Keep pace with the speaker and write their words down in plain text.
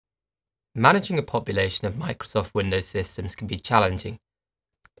Managing a population of Microsoft Windows systems can be challenging,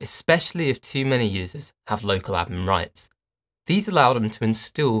 especially if too many users have local admin rights. These allow them to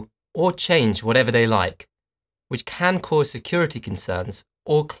install or change whatever they like, which can cause security concerns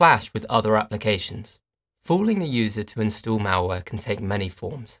or clash with other applications. Fooling the user to install malware can take many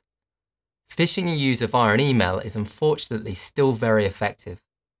forms. Phishing a user via an email is unfortunately still very effective.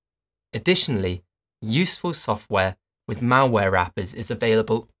 Additionally, useful software with malware wrappers is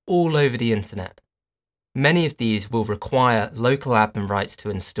available all over the internet. Many of these will require local admin rights to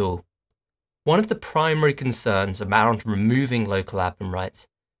install. One of the primary concerns around removing local admin rights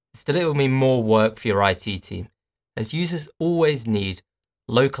is that it will mean more work for your IT team, as users always need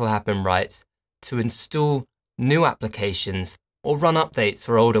local admin rights to install new applications or run updates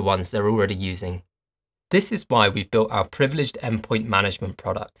for older ones they're already using. This is why we've built our privileged endpoint management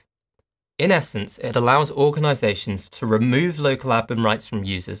product. In essence, it allows organizations to remove local admin rights from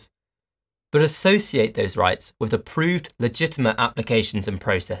users, but associate those rights with approved legitimate applications and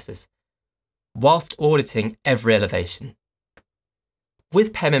processes, whilst auditing every elevation.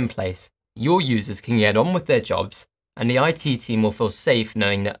 With PEM in place, your users can get on with their jobs, and the IT team will feel safe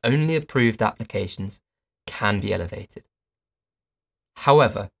knowing that only approved applications can be elevated.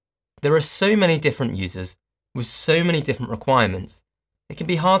 However, there are so many different users with so many different requirements, it can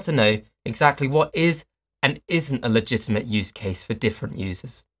be hard to know exactly what is and isn't a legitimate use case for different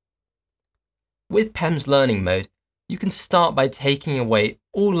users. With PEM's learning mode, you can start by taking away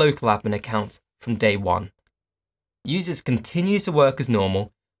all local admin accounts from day one. Users continue to work as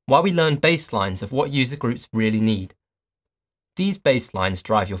normal while we learn baselines of what user groups really need. These baselines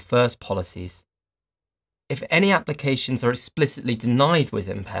drive your first policies. If any applications are explicitly denied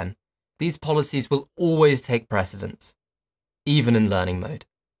within PEM, these policies will always take precedence, even in learning mode.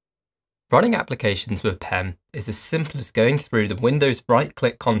 Running applications with PEM is as simple as going through the Windows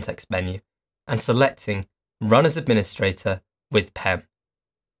right-click context menu and selecting Run as Administrator with PEM.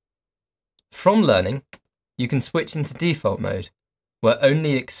 From learning, you can switch into default mode, where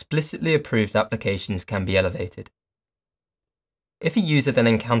only explicitly approved applications can be elevated. If a user then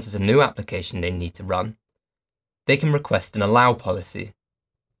encounters a new application they need to run, they can request an allow policy.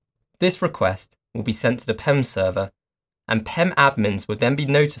 This request will be sent to the PEM server, and PEM admins will then be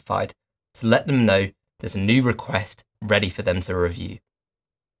notified to let them know there's a new request ready for them to review.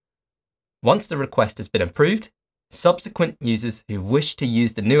 Once the request has been approved, subsequent users who wish to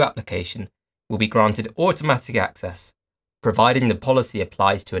use the new application will be granted automatic access, providing the policy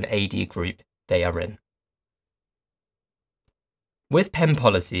applies to an AD group they are in. With PEM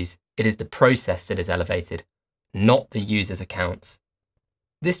policies, it is the process that is elevated, not the user's accounts.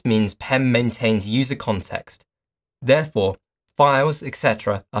 This means PEM maintains user context. Therefore, files,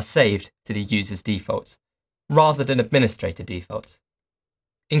 etc. are saved to the user's defaults, rather than administrator defaults.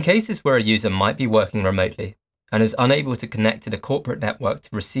 In cases where a user might be working remotely and is unable to connect to the corporate network to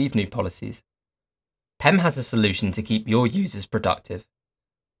receive new policies, PEM has a solution to keep your users productive.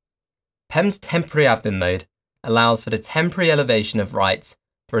 PEM's temporary admin mode allows for the temporary elevation of rights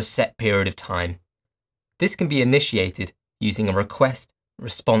for a set period of time. This can be initiated using a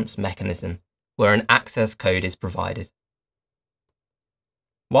request-response mechanism where an access code is provided.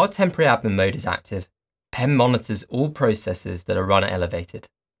 While temporary admin mode is active, PEM monitors all processes that are run elevated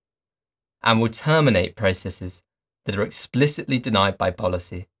and will terminate processes that are explicitly denied by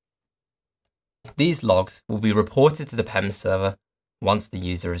policy. These logs will be reported to the PEM server once the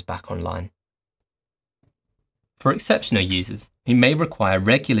user is back online. For exceptional users who may require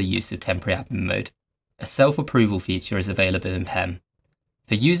regular use of temporary admin mode, a self-approval feature is available in PEM.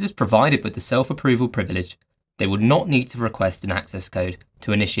 For users provided with the self-approval privilege, they will not need to request an access code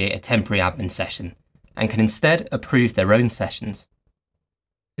to initiate a temporary admin session and can instead approve their own sessions.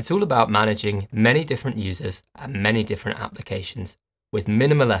 It's all about managing many different users and many different applications with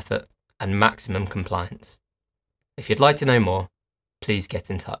minimal effort and maximum compliance. If you'd like to know more, please get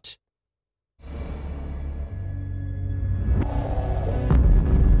in touch.